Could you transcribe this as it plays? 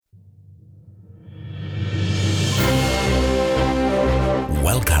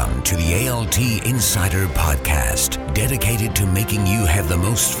Welcome to the ALT Insider Podcast, dedicated to making you have the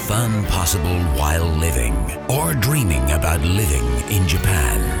most fun possible while living or dreaming about living in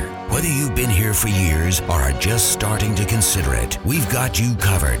Japan. Whether you've been here for years or are just starting to consider it, we've got you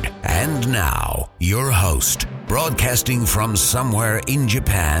covered. And now, your host, broadcasting from somewhere in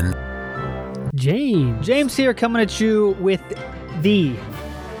Japan, James here, coming at you with the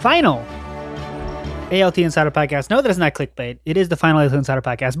final ALT Insider Podcast. No, that is not clickbait. It is the final ALT Insider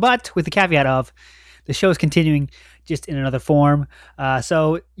Podcast, but with the caveat of the show is continuing just in another form.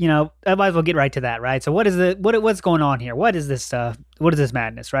 So, you know, I might as well get right to that, right? So what's going on here? What is this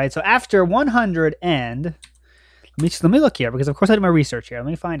madness, right? So after 100 and... Let me look here, because of course I did my research here. Let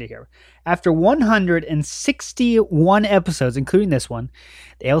me find it here. After 161 episodes, including this one,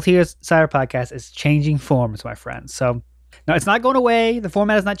 the ALT Insider Podcast is changing forms, my friends. So, no, it's not going away. The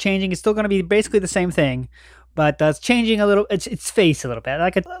format is not changing. It's still going to be basically the same thing, but it's changing a little. Its face a little bit,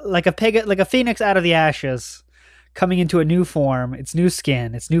 like a phoenix out of the ashes, coming into a new form. Its new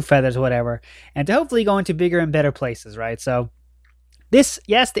skin, its new feathers, whatever, and to hopefully go into bigger and better places, right? So.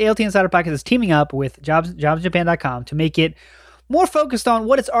 The ALT Insider Podcast is teaming up with jobsjapan.com to make it more focused on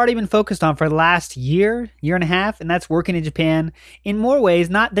what it's already been focused on for the last year and a half, and that's working in Japan in more ways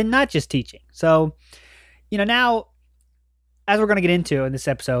than not just teaching. So, you know, now, as we're going to get into in this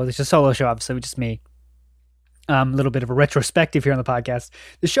episode, it's a solo show, obviously, with just me. A little bit of a retrospective here on the podcast.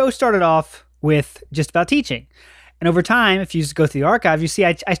 The show started off with just about teaching. And over time, if you just go through the archive, you see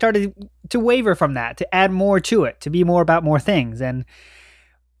I started to waver from that, to add more to it, to be more about more things.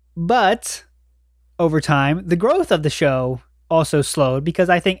 But over time, the growth of the show also slowed, because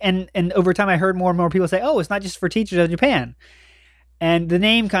I think, and over time I heard more and more people say, oh, it's not just for teachers of Japan. And the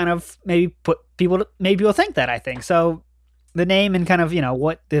name kind of made people think that, I think. So the name and kind of, you know,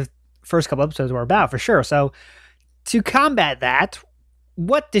 what the first couple episodes were about, for sure. So to combat that,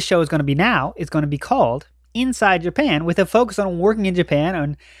 what this show is going to be now is going to be called Inside Japan, with a focus on working in Japan,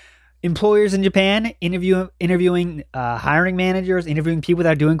 on employers in Japan, interviewing hiring managers, interviewing people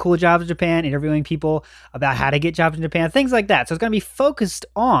that are doing cool jobs in Japan, interviewing people about how to get jobs in Japan, things like that. So it's going to be focused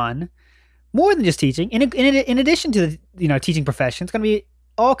on more than just teaching. In addition to the teaching profession, it's going to be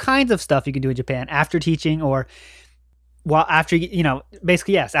all kinds of stuff you can do in Japan after teaching, or after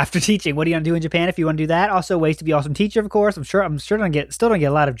teaching. What are you going to do in Japan if you want to do that? Also, ways to be an awesome teacher, of course. I'm still going to get a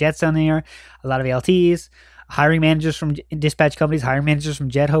lot of JETs on there, a lot of ALTs, hiring managers from dispatch companies, hiring managers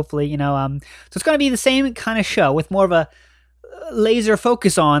from JET, hopefully, So it's going to be the same kind of show with more of a laser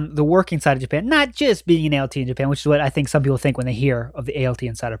focus on the working side of Japan, not just being an ALT in Japan, which is what I think some people think when they hear of the ALT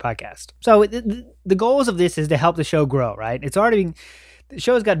Insider Podcast. So the goals of this is to help the show grow, right? The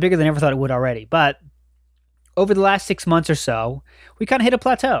show's got bigger than I ever thought it would already, but over the last 6 months or so, we kind of hit a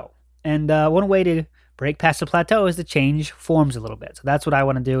plateau. And one way to break past the plateau is to change forms a little bit. So that's what I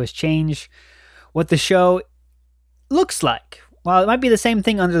want to do, is change what the show looks like. While it might be the same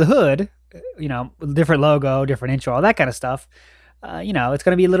thing under the hood, different logo, different intro, all that kind of stuff, it's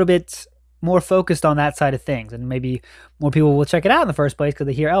going to be a little bit more focused on that side of things. And maybe more people will check it out in the first place because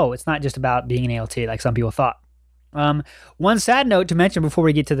they hear, oh, it's not just about being an ALT like some people thought. One sad note to mention before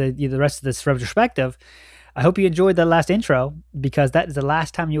we get to the rest of this retrospective, I hope you enjoyed that last intro, because that is the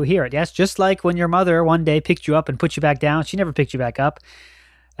last time you'll hear it. Yes, just like when your mother one day picked you up and put you back down, she never picked you back up.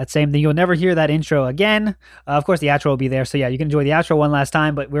 That same thing, you'll never hear that intro again. Of course, the outro will be there. So yeah, you can enjoy the outro one last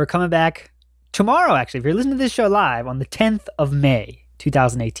time, but we're coming back tomorrow, actually. If you're listening to this show live on the 10th of May,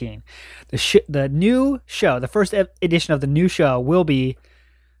 2018, the new show, the first edition of the new show will be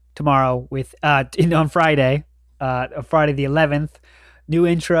tomorrow on Friday, Friday the 11th. New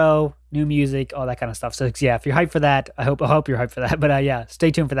intro, new music, all that kind of stuff. So yeah, if you're hyped for that, I hope you're hyped for that. But yeah,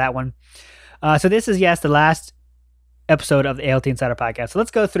 stay tuned for that one. So this is, the last episode of the ALT Insider Podcast. So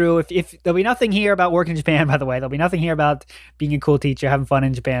let's go through. If there'll be nothing here about working in Japan, by the way, there'll be nothing here about being a cool teacher, having fun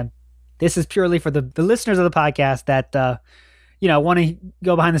in Japan. This is purely for the listeners of the podcast that want to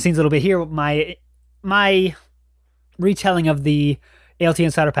go behind the scenes a little bit, hear my retelling of the ALT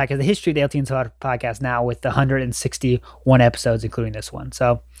Insider Podcast, the history of the ALT Insider Podcast now with the 161 episodes, including this one.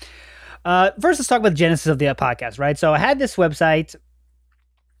 So first, let's talk about the genesis of the podcast, right? So I had this website.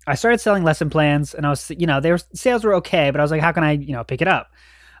 I started selling lesson plans, and I was, sales were okay, but I was like, how can I, pick it up?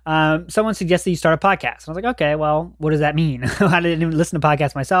 Someone suggested you start a podcast. And I was like, okay, well, what does that mean? I didn't even listen to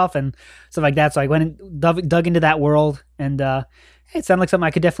podcasts myself and stuff like that. So I went and dug into that world, and it sounded like something I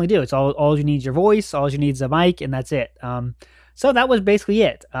could definitely do. It's all you need is your voice, all you need is a mic, and that's it. So that was basically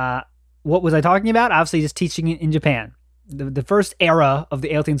it. What was I talking about? Obviously, just teaching in Japan. The first era of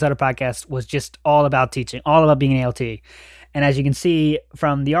the ALT Insider Podcast was just all about teaching, all about being an ALT. And as you can see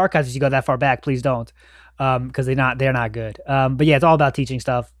from the archives, if you go that far back, please don't, because they're not good. But yeah, it's all about teaching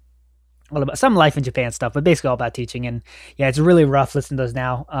stuff. all about some life in Japan stuff, but basically all about teaching. And yeah, it's really rough listening to those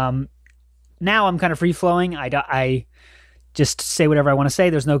now. Now I'm kind of free flowing. I just say whatever I want to say.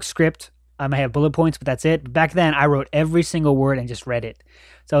 There's no script. I might have bullet points, but that's it. But back then, I wrote every single word and just read it.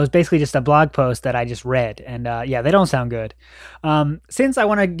 So it was basically just a blog post that I just read. And yeah, they don't sound good. Since I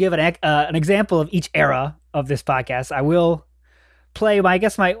want to give an example of each era of this podcast, I will play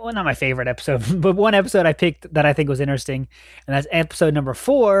not my favorite episode, but one episode I picked that I think was interesting. And that's episode number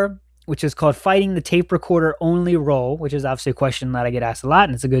 4, which is called Fighting the Tape Recorder Only Role, which is obviously a question that I get asked a lot,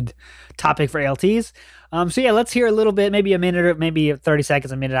 and it's a good topic for ALTs. So yeah, let's hear a little bit, maybe a minute or maybe 30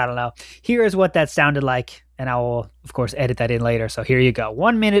 seconds, a minute, I don't know. Here is what that sounded like, and I will, of course, edit that in later. So here you go.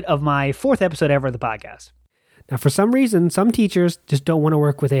 1 minute of my 4th episode ever of the podcast. Now, for some reason, some teachers just don't want to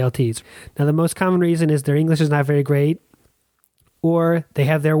work with ALTs. Now, the most common reason is their English is not very great, or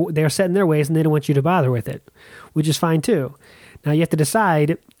they're set in their ways and they don't want you to bother with it, which is fine too. Now, you have to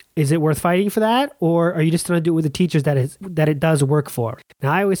decide, is it worth fighting for that, or are you just going to do it with the teachers that it does work for?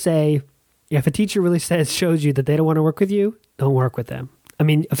 Now, I always say, if a teacher really shows you that they don't want to work with you, don't work with them. I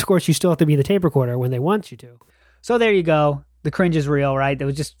mean, of course, you still have to be the tape recorder when they want you to. So there you go. The cringe is real, right? It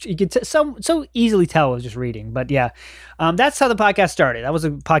was just, you could so easily tell it was just reading. But yeah, that's how the podcast started. That was a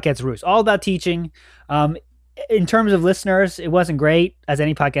podcast roots, all about teaching. In terms of listeners, it wasn't great, as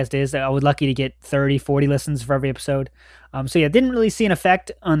any podcast is. I was lucky to get 30, 40 listens for every episode. So yeah, didn't really see an effect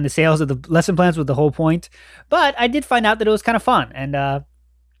on the sales of the lesson plans with the whole point. But I did find out that it was kind of fun, and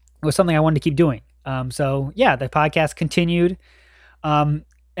it was something I wanted to keep doing. So yeah, the podcast continued.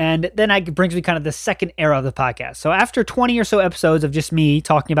 And then it brings me kind of the second era of the podcast. So after 20 or so episodes of just me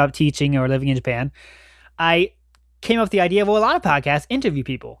talking about teaching or living in Japan, I came up with the idea of, well, a lot of podcasts interview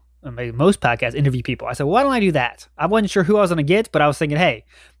people. Maybe most podcasts interview people. I said, well, why don't I do that? I wasn't sure who I was going to get, but I was thinking, hey,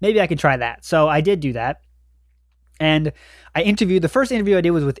 maybe I could try that. So I did do that. And the first interview I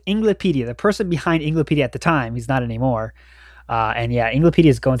did was with Inglopedia, the person behind Inglopedia at the time. He's not anymore. And yeah, Inglopedia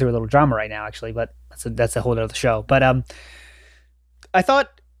is going through a little drama right now, actually, but that's a whole other show. But I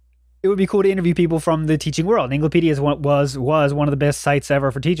thought it would be cool to interview people from the teaching world. Inglopedia was one of the best sites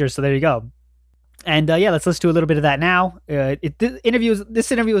ever for teachers, so there you go. And yeah, let's listen to a little bit of that now. This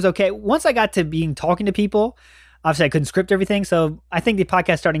interview was okay. Once I got to talking to people, obviously I couldn't script everything, so I think the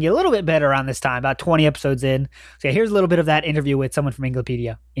podcast starting to get a little bit better around this time, about 20 episodes in. So yeah, here's a little bit of that interview with someone from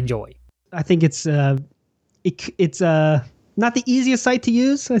Inglopedia. Enjoy. I think it's not the easiest site to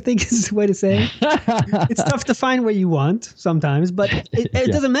use, I think is the way to say it. It's tough to find what you want sometimes, but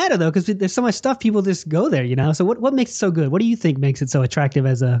it doesn't matter though, because there's so much stuff, people just go there, So what makes it so good? What do you think makes it so attractive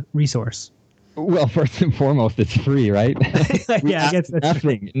as a resource? Well, first and foremost, it's free, right? Yeah, I guess that's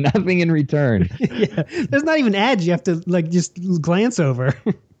nothing in return. Yeah, there's not even ads you have to just glance over.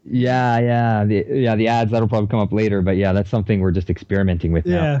 Yeah. The ads, that'll probably come up later, but yeah, that's something we're just experimenting with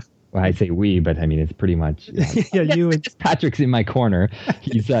now. Well, I say we, but I mean it's pretty much. Yeah, you and Patrick's in my corner.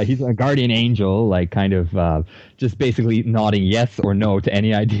 He's a guardian angel, kind of just basically nodding yes or no to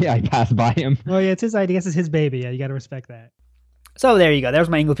any idea I pass by him. Oh yeah, it's his idea. It's his baby. Yeah, you got to respect that. So there you go. That was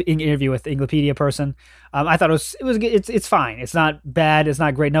my interview with the Inglopedia person. I thought it's fine. It's not bad. It's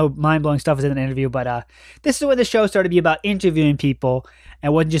not great. No mind-blowing stuff is in the interview, but this is where the show started to be about interviewing people,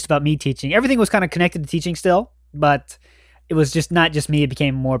 and it wasn't just about me teaching. Everything was kind of connected to teaching still, but it was just not just me. It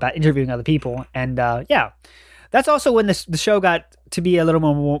became more about interviewing other people, and yeah, that's also when the show got to be a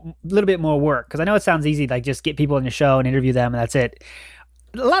little bit more work. Because I know it sounds easy, just get people on your show and interview them, and that's it.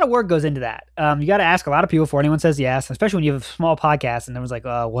 A lot of work goes into that. You got to ask a lot of people before anyone says yes, especially when you have a small podcast and everyone's like,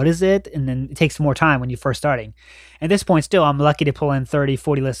 what is it? And then it takes more time when you're first starting. At this point, still, I'm lucky to pull in 30,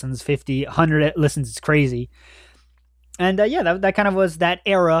 40 listens, 50, 100 listens. It's crazy. And yeah, that kind of was that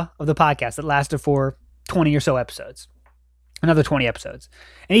era of the podcast that lasted for 20 or so episodes. Another 20 episodes.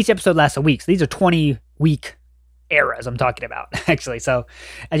 And each episode lasts a week. So these are 20-week eras I'm talking about, actually. So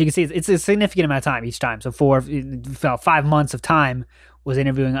as you can see, it's a significant amount of time each time. So 5 months of time was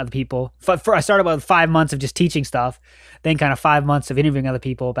interviewing other people. I started with 5 months of just teaching stuff, then kind of 5 months of interviewing other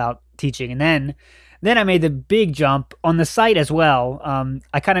people about teaching. And then I made the big jump on the site as well.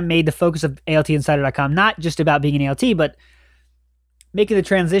 I kind of made the focus of ALTinsider.com not just about being an ALT, but making the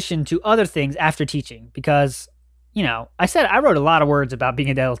transition to other things after teaching. Because, I wrote a lot of words about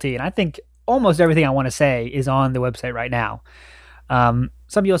being an ALT, and I think almost everything I want to say is on the website right now.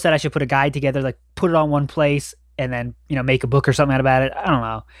 Some people said I should put a guide together, put it on one place, and then, make a book or something out about it. I don't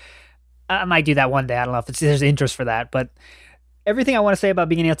know. I might do that one day. I don't know if there's interest for that. But everything I want to say about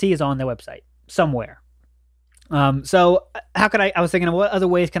being an ALT is on the website somewhere. So how could I was thinking of what other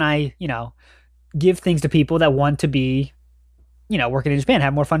ways can I, give things to people that want to be, working in Japan,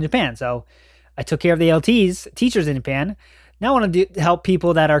 have more fun in Japan. So I took care of the ALTs, teachers in Japan, Now I want to help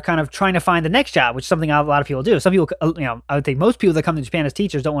people that are kind of trying to find the next job, which is something a lot of people do. Some people, I would think most people that come to Japan as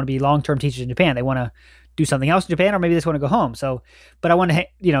teachers don't want to be long-term teachers in Japan. They want to do something else in Japan, or maybe they just want to go home. So, but I want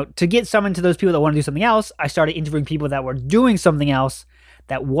to, to get someone to those people that want to do something else, I started interviewing people that were doing something else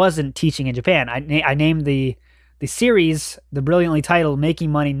that wasn't teaching in Japan. I named the series, the brilliantly titled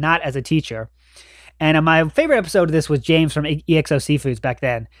Making Money Not as a Teacher. And my favorite episode of this was James from EXO Seafoods back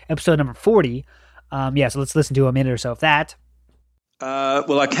then, episode number 40. So let's listen to a minute or so of that.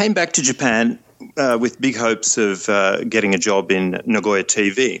 Well, I came back to Japan with big hopes of getting a job in Nagoya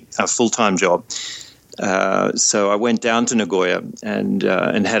TV, a full-time job. So I went down to Nagoya and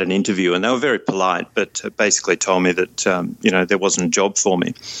had an interview, and they were very polite, but basically told me that there wasn't a job for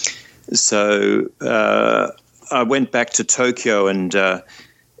me. So I went back to Tokyo and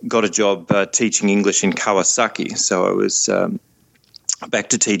got a job teaching English in Kawasaki. So I was back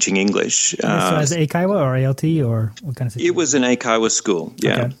to teaching English. So as Eikaiwa or ALT or what kind of situation? It was an Eikaiwa school,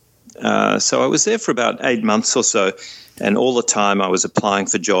 yeah. Okay. So I was there for about 8 months or so, and all the time I was applying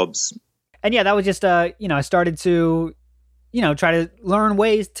for jobs. And yeah, that was just, I started to, try to learn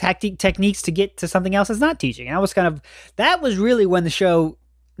ways, techniques to get to something else that's not teaching. And that was really when the show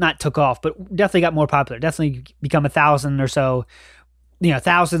not took off, but definitely got more popular, definitely become 1,000 or so,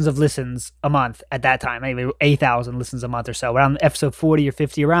 thousands of listens a month at that time, maybe 8,000 listens a month or so. Around episode 40 or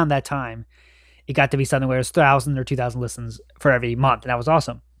 50, around that time, it got to be something where it was 1,000 or 2,000 listens for every month, and that was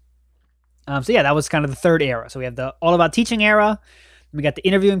awesome. That was kind of the third era. So we have the all about teaching era, we got the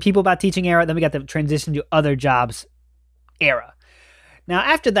interviewing people about teaching era, then we got the transition to other jobs era. Now,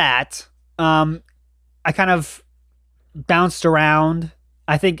 after that, I kind of bounced around.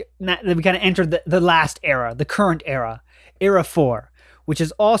 I think we kind of entered the last era, the current era, era 4. Which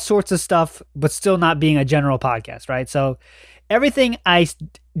is all sorts of stuff, but still not being a general podcast, right? So everything I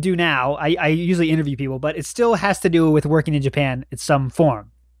do now, I usually interview people, but it still has to do with working in Japan in some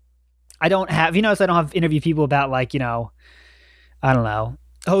form. I don't have, I don't have interview people about I don't know,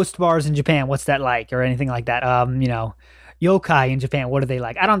 host bars in Japan, what's that like, or anything like that. Yokai in Japan, what are they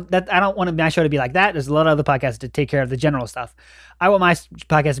like? I don't want my show to be like that. There's a lot of other podcasts to take care of the general stuff. I want my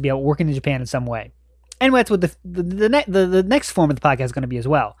podcast to be about working in Japan in some way. And that's what the next form of the podcast is going to be as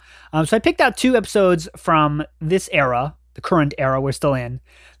well. So I picked out 2 episodes from this era, the current era we're still in,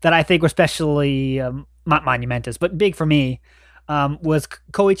 that I think were especially, not monumentous, but big for me, was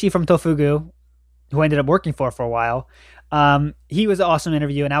Koichi from Tofugu, who I ended up working for a while. He was an awesome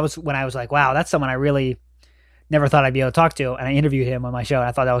interview, and I was like, wow, that's someone I really never thought I'd be able to talk to, and I interviewed him on my show, and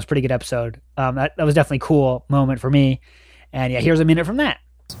I thought that was a pretty good episode. That was definitely a cool moment for me. And yeah, here's a minute from that.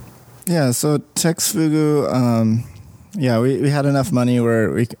 Yeah, so Texfugu, we had enough money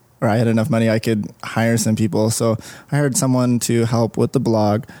where I had enough money I could hire some people. So I hired someone to help with the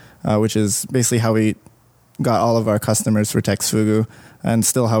blog, which is basically how we got all of our customers for Texfugu, and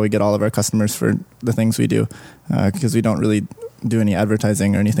still how we get all of our customers for the things we do, because we don't really do any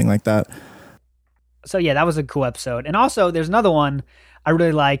advertising or anything like that. So yeah, that was a cool episode. And also there's another one I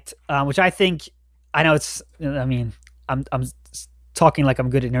really liked, which I think, I know I'm talking like I'm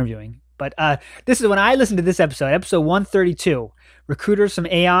good at interviewing, but this is when I listened to this episode 132, Recruiters from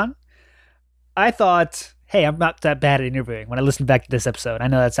Aeon. I thought, hey, I'm not that bad at interviewing when I listened back to this episode. I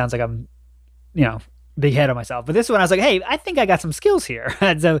know that sounds like I'm, big head on myself, but this one I was like, hey, I think I got some skills here.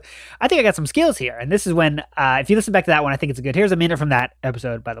 And so I think I got some skills here. And this is when, if you listen back to that one, I think it's good. Here's a minute from that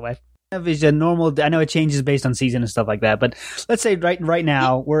episode, by the way. Is a normal. I know it changes based on season and stuff like that, but let's say right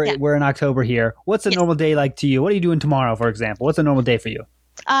now we're in October here. What's a normal day like to you? What are you doing tomorrow, for example? What's a normal day for you?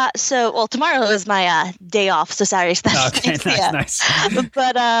 Tomorrow is my day off, so Saturday's okay, nice.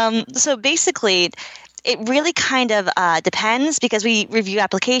 But so basically, it really kind of depends, because we review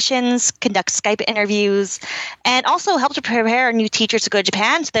applications, conduct Skype interviews, and also help to prepare new teachers to go to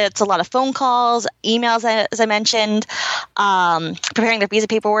Japan. So that's a lot of phone calls, emails, as I mentioned, preparing their visa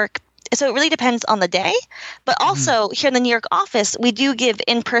paperwork. So it really depends on the day. But also here in the New York office, we do give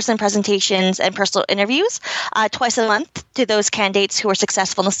in-person presentations and personal interviews twice a month to those candidates who are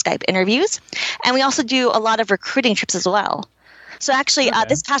successful in the Skype interviews. And we also do a lot of recruiting trips as well. So actually,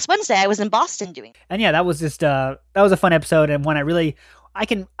 this past Wednesday, I was in Boston doing. And yeah, that was just that was a fun episode, and one I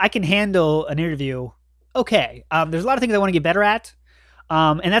can handle an interview. Okay, there's a lot of things I want to get better at,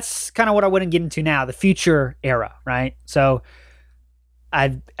 and that's kind of what I want to get into now, the future era, right? So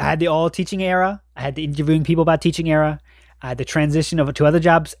I had the all teaching era, I had the interviewing people about teaching era, I had the transition to other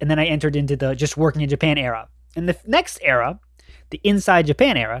jobs, and then I entered into the just working in Japan era. And the next era, the Inside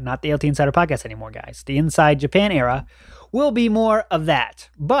Japan era, not the LT Insider podcast anymore, guys. The Inside Japan era will be more of that.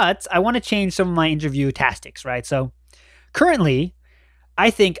 But I want to change some of my interview tactics, right? So currently, I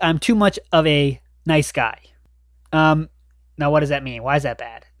think I'm too much of a nice guy. Now, Now, what does that mean? Why is that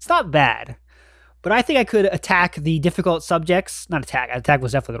bad? It's not bad, but I think I could attack the difficult subjects. Not attack. Attack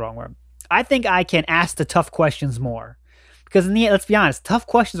was definitely the wrong word. I think I can ask the tough questions more because let's be honest, tough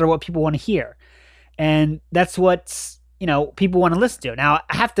questions are what people want to hear. And that's what, people want to listen to. Now,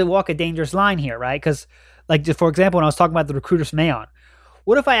 I have to walk a dangerous line here, right? Because, like, for example, when I was talking about the recruiters from Aon,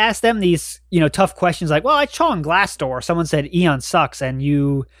 what if I asked them these, tough questions like, well, I saw on Glassdoor, someone said Aon sucks, and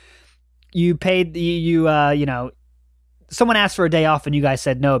you paid, someone asked for a day off and you guys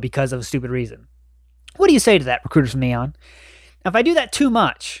said no because of a stupid reason. What do you say to that, recruiters from Aon? Now, if I do that too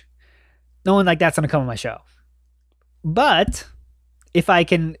much, no one like that's going to come on my show. But if I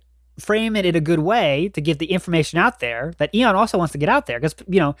can frame it in a good way to get the information out there that Aon also wants to get out there, because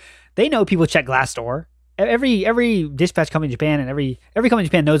they know people check Glassdoor. Every dispatch company in Japan and every company in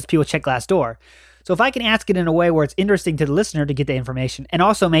Japan knows people check Glassdoor. So if I can ask it in a way where it's interesting to the listener to get the information, and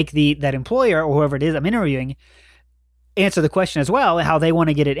also make that employer or whoever it is I'm interviewing answer the question as well, how they want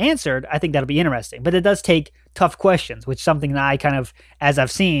to get it answered, I think that'll be interesting. But it does take tough questions, which is something that I kind of, as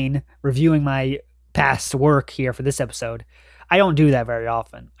I've seen reviewing my past work here for this episode, I don't do that very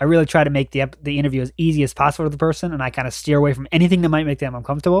often. I really try to make the interview as easy as possible for the person, and I kind of steer away from anything that might make them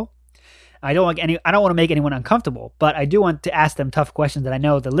uncomfortable. I don't want to make anyone uncomfortable, but I do want to ask them tough questions that I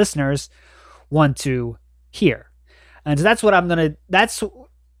know the listeners want to hear. And so that's what if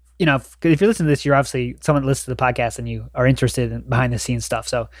you're listening to this, you're obviously someone that listens to the podcast and you are interested in behind the scenes stuff.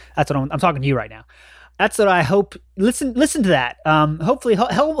 So that's what I'm talking to you right now. That's what I hope. Listen to that. Hopefully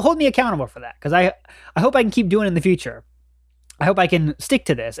hold me accountable for that, because I hope I can keep doing it in the future. I hope I can stick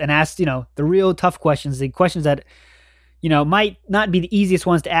to this and ask, the real tough questions, the questions that, might not be the easiest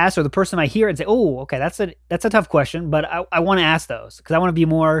ones to ask, or the person might hear it and say, oh, okay, that's a tough question, but I want to ask those because I want to be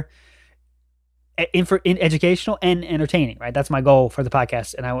more educational and entertaining, right? That's my goal for the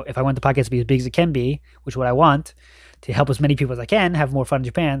podcast. And if I want the podcast to be as big as it can be, which is what I want, to help as many people as I can have more fun in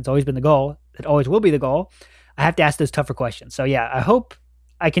Japan, it's always been the goal. It always will be the goal. I have to ask those tougher questions. So yeah, I hope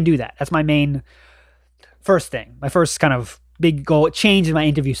I can do that. That's my main first thing. My first kind of big goal, change in my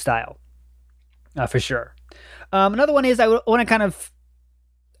interview style, for sure. Another one is I want to kind of,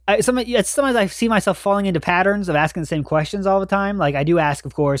 sometimes I see myself falling into patterns of asking the same questions all the time. Like I do ask,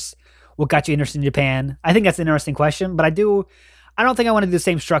 of course, what got you interested in Japan? I think that's an interesting question, but I don't think I want to do the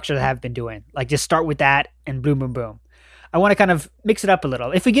same structure that I've been doing. Like just start with that and boom, boom, boom. I want to kind of mix it up a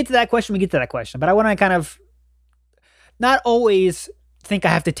little. If we get to that question, we get to that question, but I want to kind of not always think I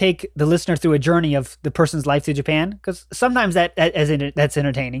have to take the listener through a journey of the person's life through Japan, because sometimes that's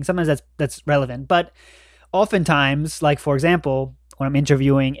entertaining. Sometimes that's relevant, but oftentimes, like for example, when I'm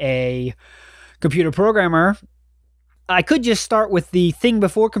interviewing a computer programmer, I could just start with the thing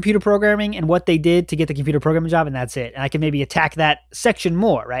before computer programming and what they did to get the computer programming job, and that's it. And I can maybe attack that section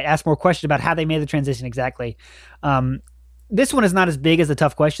more, right? Ask more questions about how they made the transition exactly. This one is not as big as the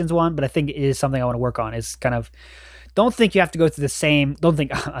tough questions one, but I think it is something I want to work on. Is kind of, don't think you have to go through the same. Don't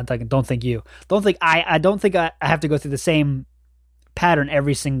think I have to go through the same pattern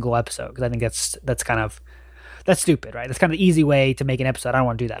every single episode, because I think that's stupid, right? That's kind of the easy way to make an episode. I don't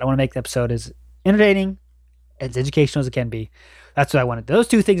want to do that. I want to make the episode as entertaining, as educational as it can be. That's what I wanted. Those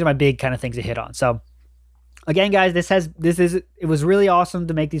two things are my big kind of things to hit on. So again, guys, it was really awesome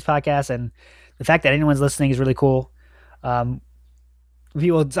to make these podcasts, and the fact that anyone's listening is really cool. I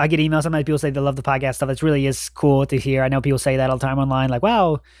get emails. Sometimes people say they love the podcast stuff. It really is cool to hear. I know people say that all the time online, like,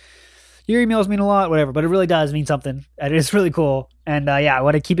 wow, your emails mean a lot, whatever, but it really does mean something. It is really cool. And I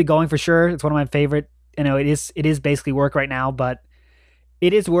want to keep it going for sure. It's one of my favorite, it is basically work right now, but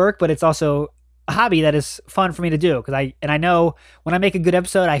it is work, but it's also a hobby that is fun for me to do, because I know when I make a good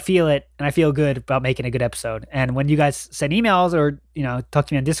episode, I feel it, and I feel good about making a good episode. And when you guys send emails or talk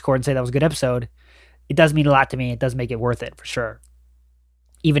to me on Discord and say that was a good episode, it does mean a lot to me. It does make it worth it for sure,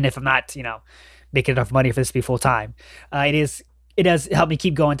 even if I'm not making enough money for this to be full time. It does help me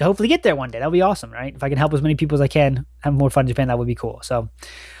keep going to hopefully get there one day. That'll be awesome, right? If I can help as many people as I can have more fun in Japan, that would be cool. So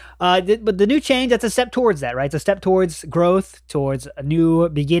but the new change, that's a step towards that, right? It's a step towards growth, towards a new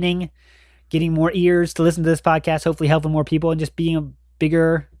beginning, getting more ears to listen to this podcast, hopefully helping more people, and just being a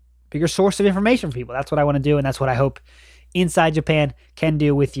bigger source of information for people. That's what I want to do, and that's what I hope Inside Japan can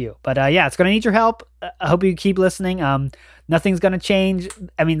do with you. But it's going to need your help. I hope you keep listening. Nothing's going to change.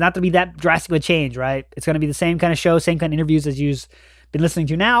 I mean, not to be that drastic of a change, right? It's going to be the same kind of show, same kind of interviews as you've been listening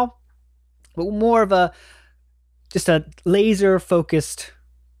to now, but more of just a laser-focused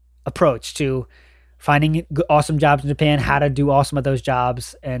approach to finding awesome jobs in Japan, how to do awesome at those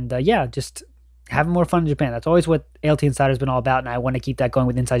jobs, and just having more fun in Japan. That's always what ALT Insider has been all about, and I want to keep that going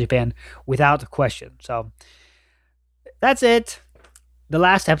with Inside Japan without question. So that's it. the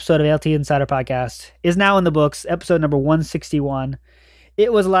last episode of ALT Insider Podcast is now in the books, episode number 161.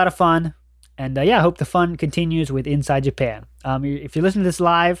 It was a lot of fun. And I hope the fun continues with Inside Japan. If you listen to this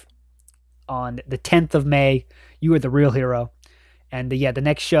live on the 10th of May, you are the real hero. And the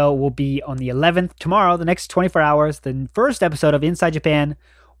next show will be on the 11th, tomorrow, the next 24 hours. The first episode of Inside Japan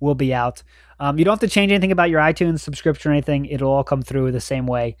will be out. You don't have to change anything about your iTunes subscription or anything. It'll all come through the same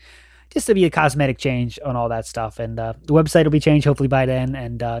way. Just to be a cosmetic change on all that stuff. And the website will be changed hopefully by then.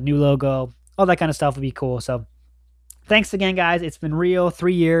 And new logo, all that kind of stuff will be cool. So thanks again, guys. It's been real.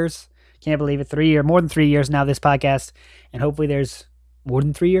 3 years. Can't believe it. More than 3 years now, this podcast. And hopefully there's more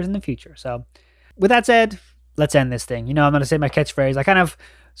than 3 years in the future. So with that said, let's end this thing. I'm going to say my catchphrase. I kind of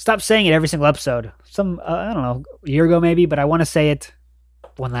stopped saying it every single episode. I don't know, a year ago maybe, but I want to say it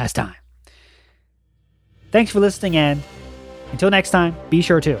one last time. Thanks for listening, and until next time, be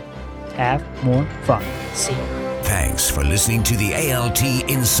sure to have more fun. See you. Thanks for listening to the ALT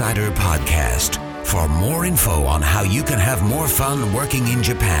Insider Podcast. For more info on how you can have more fun working in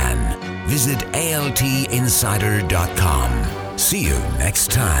Japan, visit altinsider.com. See you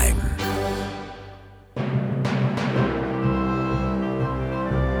next time.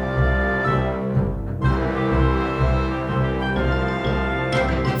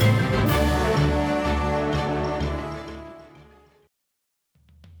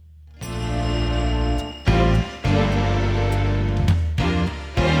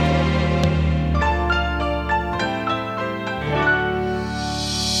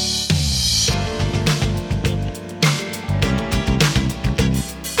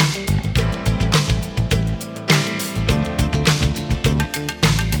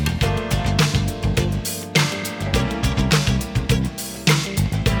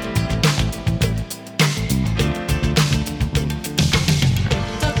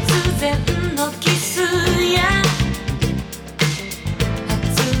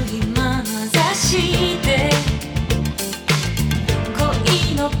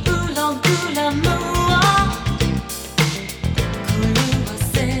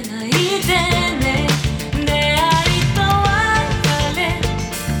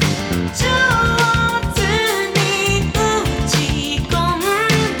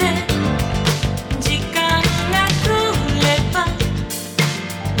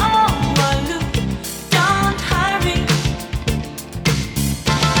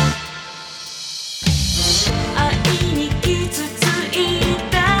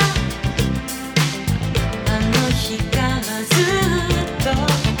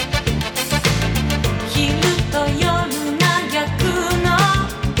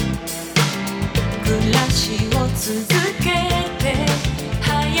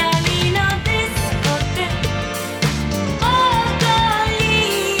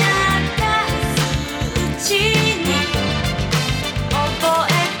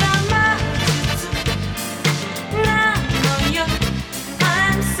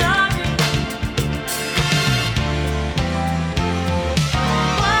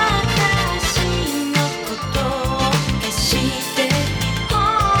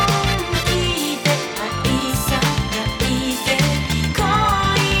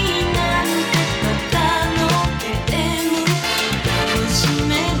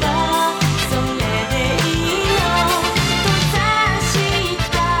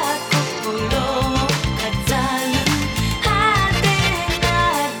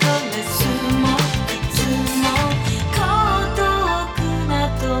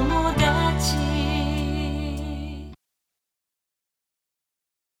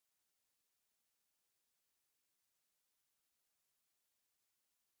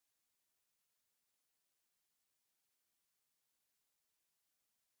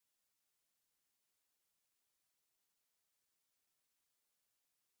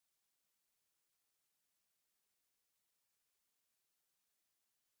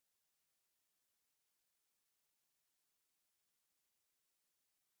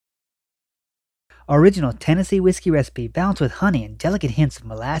 Original Tennessee whiskey recipe balanced with honey and delicate hints of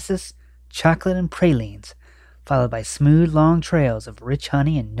molasses, chocolate, and pralines, followed by smooth, long trails of rich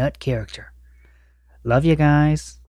honey and nut character. Love you guys.